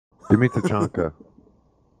Give me Tachanka.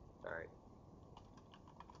 Alright.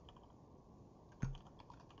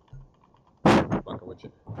 Fucking with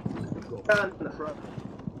you. Down in the front.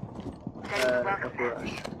 Upper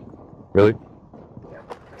rush. Really?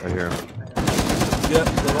 I hear him. Yeah,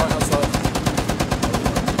 the right hand side.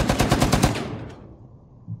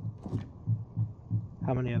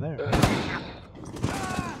 How many are there?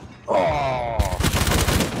 Oh!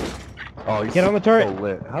 Oh, Get on the turret! So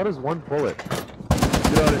lit. How does one bullet?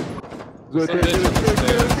 Get on it. Get it,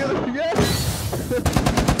 yes!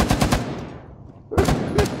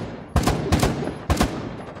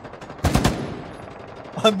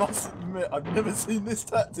 I must admit, I've never seen this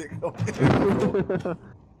tactic.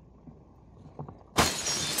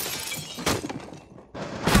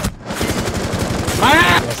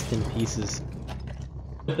 Rest in pieces.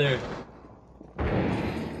 There.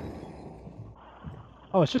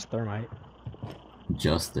 Oh, it's just thermite.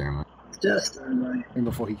 Just there, man. Just right. And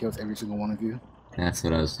before he kills every single one of you. That's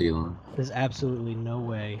what I was feeling. There's absolutely no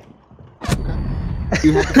way.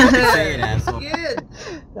 You have to fucking say it, asshole. Good.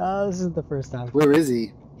 Oh, this isn't the first time. Where is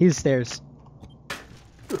he? He's stairs.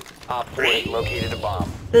 Op 4 has located a bomb.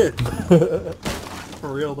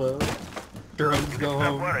 For real though. Drones go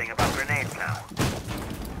I'm home. worrying about grenades now.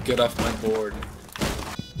 Get off my board.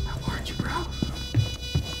 I warned you, bro.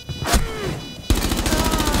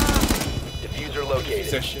 Diffuser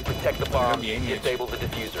located. Protect the bomb. Disable the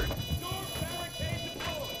diffuser.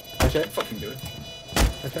 Okay, fucking do it.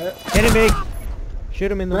 Okay. Hit him, Big!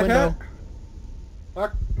 Shoot him in the Okay. window.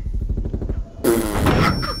 Fuck.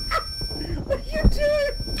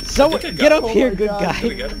 Someone, Get get up oh here, my good God. guy.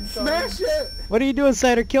 Get him. Smash it! What are you doing,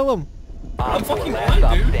 Cider? Kill him. I'm Op 4 fucking last blind,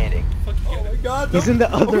 op dude. standing. Oh my God. He's in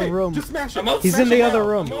the other room. Just smash him. He's in the other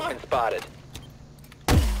room. Been spotted.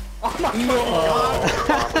 Oh my God.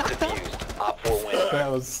 Bomb is defused. Op 4 wins.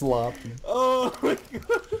 That was sloppy. Oh my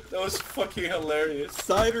God. That was fucking hilarious.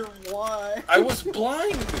 Cider, why? I was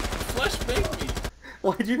blind. Flash banged me.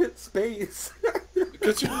 Why'd you hit space?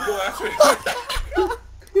 Because you can go after him.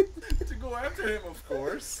 To go after him, of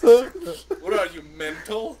course. What are you,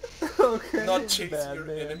 mental? Okay. Not chasing bad your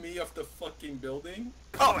man. enemy off the fucking building?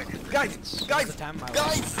 Oh, guys! Guys!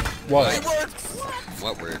 Guys! What? It works!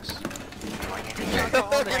 What works?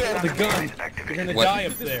 The gun. You're gonna What? die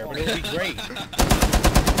up there, but it'll be great.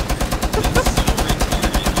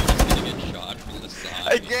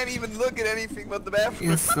 I can't even look at anything but the bathroom.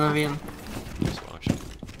 Yes, Slavian.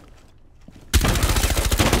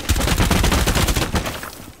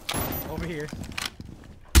 Over here.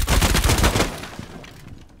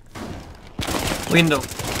 Window.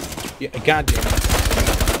 Yeah, goddamn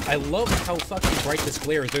it. I love how fucking bright this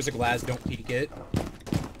glare is. There's a glass, don't peek it.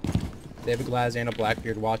 They have a glass and a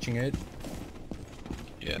Blackbeard watching it.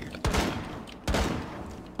 Yeah.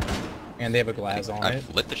 And they have a glass on it.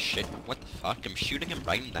 I've lit the shit. What the fuck? I'm shooting him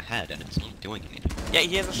right in the head and it's not doing anything. Yeah,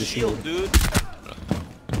 he has a shield, dude.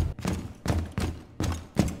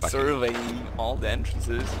 Surveying all the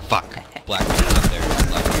entrances. Fuck. Blackbeard's up there.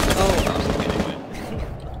 Oh.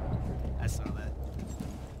 I saw that.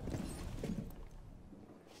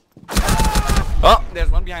 Oh,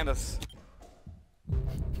 there's one behind us.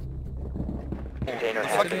 The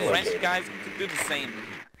fucking French guys could do the same.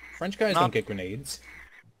 French guys don't get grenades.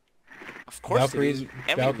 Of course Valkyrie's,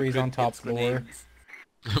 Valkyrie's on top floor.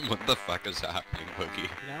 What the fuck is happening, Boogie?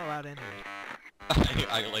 You're not allowed in here.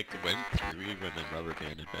 I like went through you and then rubber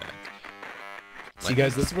banded back. See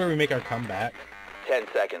guys, this is where we make our comeback. 10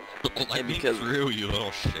 seconds. Let me through, you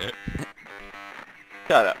little shit.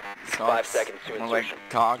 Shut up. 5 seconds to insertion.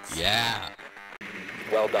 Cogs. Yeah.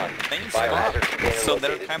 Well done. Biohazard container so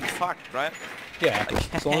they're kind of fucked, right? Yeah,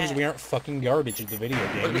 as long as we aren't fucking garbage at the video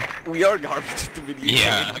game. We are garbage at the video game.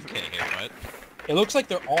 Yeah, okay, what? It looks like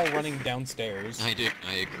they're all running downstairs. I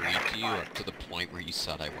agreed to you up to the point where you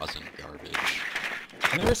said I wasn't garbage.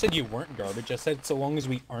 I never said you weren't garbage, I said so long as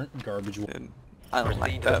we aren't garbage. I don't like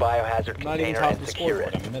Proceed that. to Biohazard I'm not even container top of and the secure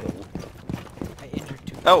scoreboard, it. I'm middle. I injured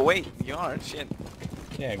two. Oh wait, you are, shit.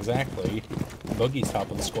 Yeah, exactly. Boogie's top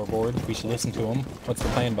of the scoreboard. We should listen to him. What's the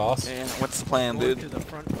plan, boss? Yeah, what's the plan, Going dude? to the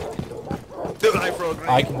front. Dude, I broke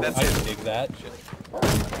I can dig that.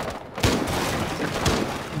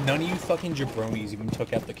 None of you fucking jabronis even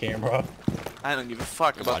took out the camera. I don't give a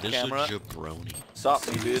fuck about What the is camera. a jabroni? Stop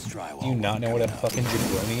me, dude. Do you not know what a fucking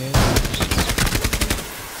jabroni is?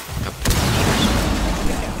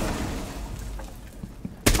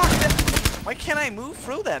 Fuck that. Why can't I move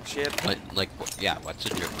through that shit? What, like, yeah, what's a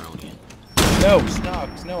jabroni? No,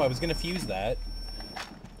 Snox, no, I was gonna fuse that.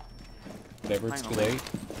 Whatever, it's too Finally. late.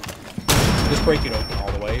 Just break it open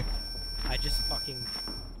all the way. I just fucking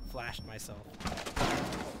flashed myself.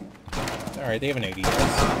 Alright, they have an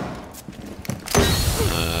ADS.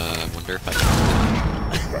 I wonder if I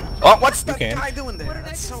can. Oh, what's that can. guy doing there?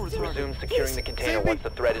 That's so retarded. Resume securing the container once the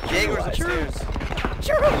threat is Jaeger's neutralized.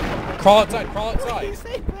 upstairs. Crawl outside, crawl outside.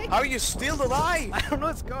 How are you still alive? I don't know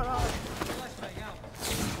what's going on.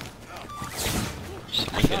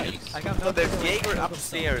 I got No, there's Jaeger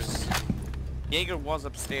upstairs. Jaeger was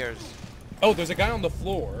upstairs. Oh, there's a guy on the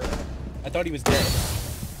floor. I thought he was dead.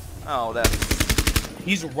 Oh, that's...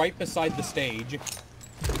 He's right beside the stage.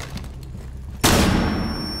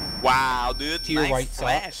 Wow, dude. To your nice right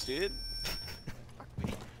flash, side. dude.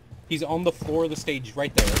 He's on the floor of the stage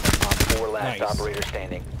right there. Op 4 last Nice. operator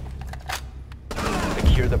standing.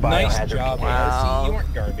 Secure the Nice biohazard job, container. Wow. ARC. You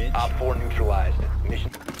aren't garbage. Op 4 neutralized.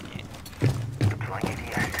 Mission.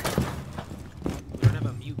 We don't have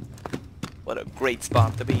a mute. What a great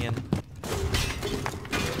spot to be in.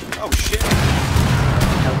 Oh shit.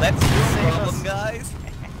 Now that's your problem, guys.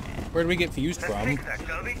 Where did we get fused from? Right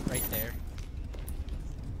there.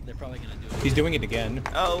 They're probably gonna do it. He's doing it again.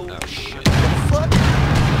 Oh, Oh shit. fuck.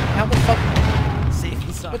 How the fuck?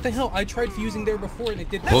 Safety sucks. What the hell? I tried fusing there before and it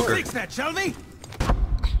did Booger. that, shall we?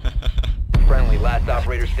 Friendly last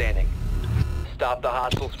operator standing. Stop the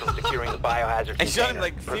hostiles from securing the biohazard I shot him container.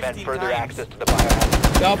 like Prevent 15 further times. access to the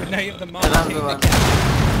biohazard. Oh, but now you have the mom. Oh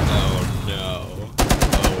no.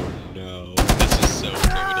 Oh no. This is so totally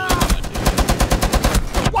not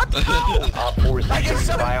dude. What the hell? Op 4 is I get securing the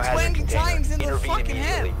shot biohazard 20 container. times in the Intervene fucking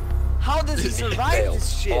head. immediately. How does he Mission survive failed.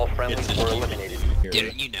 this shit? All friendlies It's a were cheat. eliminated.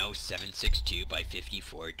 Didn't you know 7.62 by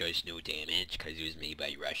 54 does no damage because it was made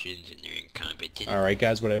by Russians and they're incompetent? Alright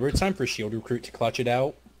guys, whatever. It's time for Shield Recruit to clutch it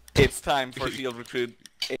out. It's time for Shield Recruit.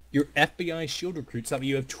 Your FBI Shield Recruits that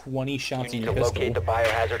you have 20 shots You in need your to locate pistol. the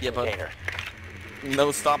biohazard Yeah, but- container.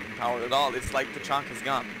 No stopping power at all. It's like the chunk is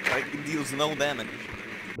gone. Like it deals no damage.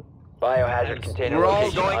 Biohazard container We're all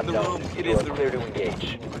location going to the unknown. room. It You is are the clear room. to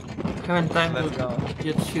engage. Having time Let's to go.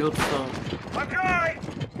 get shield, so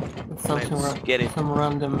it's something Let's get it. some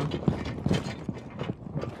random.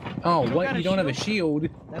 Oh, don't what? got a You don't have a shield? shield?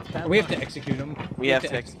 That's bad. We have to luck. execute him. We have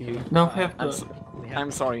to execute. Don't have I'm, to. so, We have I'm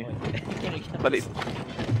to. sorry, Can we get but this? it.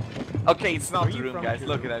 Okay, it's not Where the you room, from? guys.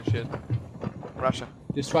 Look at that shit. Russia.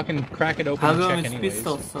 Just fucking crack it open I'll and go check with anyways.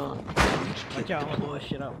 pistol, so. Watch out, I'm gonna blow this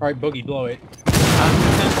shit up. Alright, Boogie, blow it.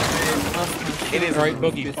 It is. Alright,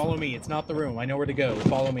 Boogie, follow me. It's not the room. I know where to go.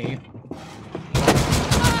 Follow me.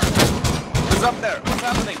 Who's up there? What's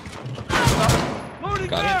happening?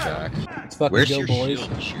 Got it, Jack. Let's fucking Where's go, your boys.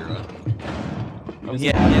 shield, Shira?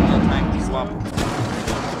 Yeah, no time to swap.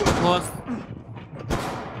 Lost.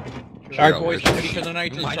 Alright, Shira, boys, where's ready your for the shield?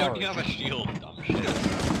 night Why don't charge. you have a shield? Dumb shit.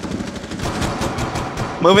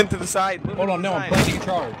 Moving to the side. Hold on, no, I'm planting a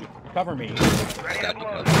charge. Cover me. Stab you,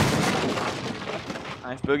 brother.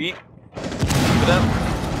 Nice boogie. Keep it up.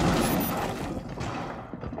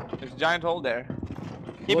 There's a giant hole there.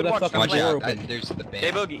 Keep Blow it that watch. fucking Watch door out, open. there's the band.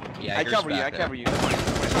 Hey boogie. Yeah, I Jaeger's cover you. back I there. cover you.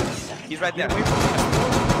 He's right there.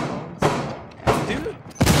 Dude.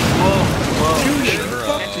 Shira.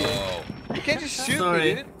 You can't just shoot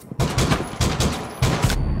Sorry. me, dude.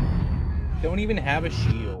 Don't even have a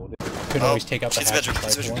shield. Could always take out the hatchet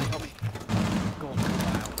rifle one. Going for a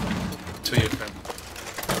while. To your friend.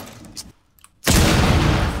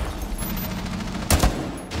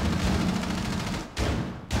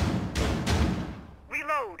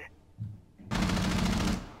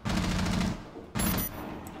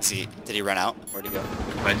 See, did he run out? Where'd he go?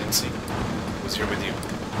 I didn't see. Was here with you.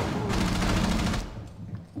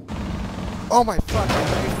 Oh my fucking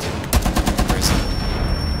Where is he?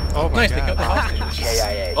 Oh my Nice, they got the god. hostage.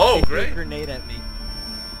 KIA. Oh, They threw a great. grenade at me.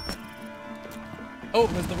 Oh,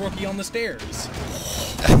 there's the rookie on the stairs. It's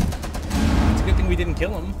a good thing we didn't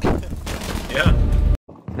kill him. Yeah.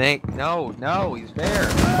 Nick, no, he's there.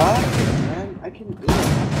 Man, I can do it.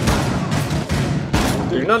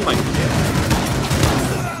 You're not my kid.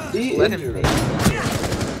 He Let him injured. be.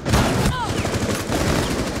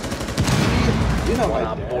 You know One I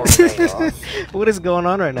op did. 4 remaining. What is going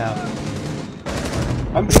on right now?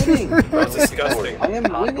 I'm winning. That's disgusting. I am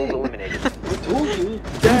Hostiles winning. eliminated. I told you.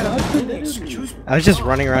 Dad, I'm winning. Excuse me. I was just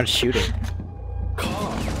running around shooting. See,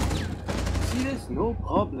 there's no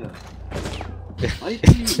problem. Why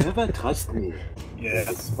do you never trust me?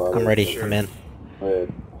 Yes. I'm ready. Sure. I'm in. Wait.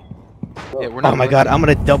 Yeah, we're Oh my god, I'm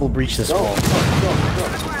gonna double breach this Go, wall. go,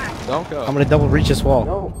 Don't go. I'm gonna double breach this wall.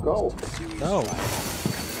 go, go. No.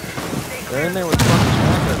 They're in there with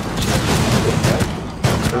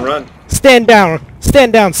fucking Run. Stand down!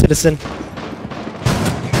 Stand down, citizen!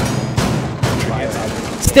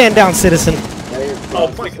 Stand down, citizen!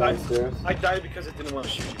 Oh my god. I died because I didn't want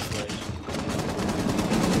to shoot you, Slade.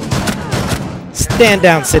 Stand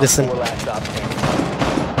down, citizen! 4 last stop standing.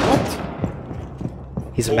 What?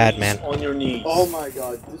 He's a madman. On your knees. Oh my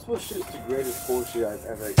god, this was just the greatest bullshit I've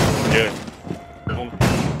ever Yeah.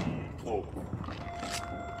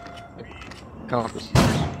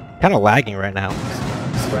 Kind of lagging right now.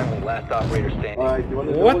 Friendly, last operator standing. Alright, you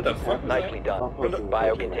wanna know What the fuck? Nicely done.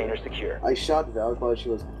 Bio container secure. I shot Val while she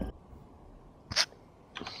was...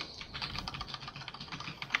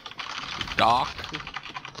 Doc.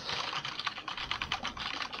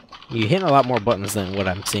 You hit a lot more buttons than what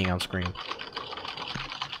I'm seeing on screen.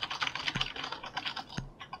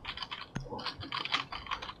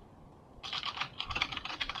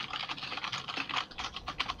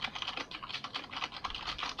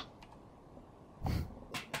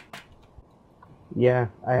 Yeah,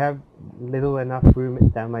 I have little enough room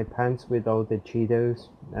down my pants with all the Cheetos,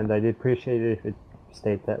 and I'd appreciate it if it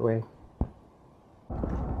stayed that way.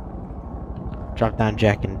 Drop down,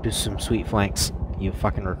 Jack, and do some sweet flanks, you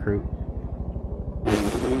fucking recruit.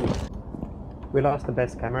 We lost the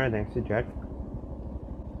best camera next to Jack.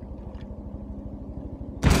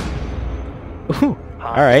 Ooh,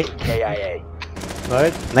 alright. KIA.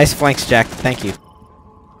 What? Nice flanks, Jack, thank you.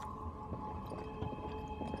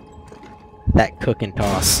 That cook and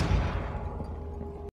toss.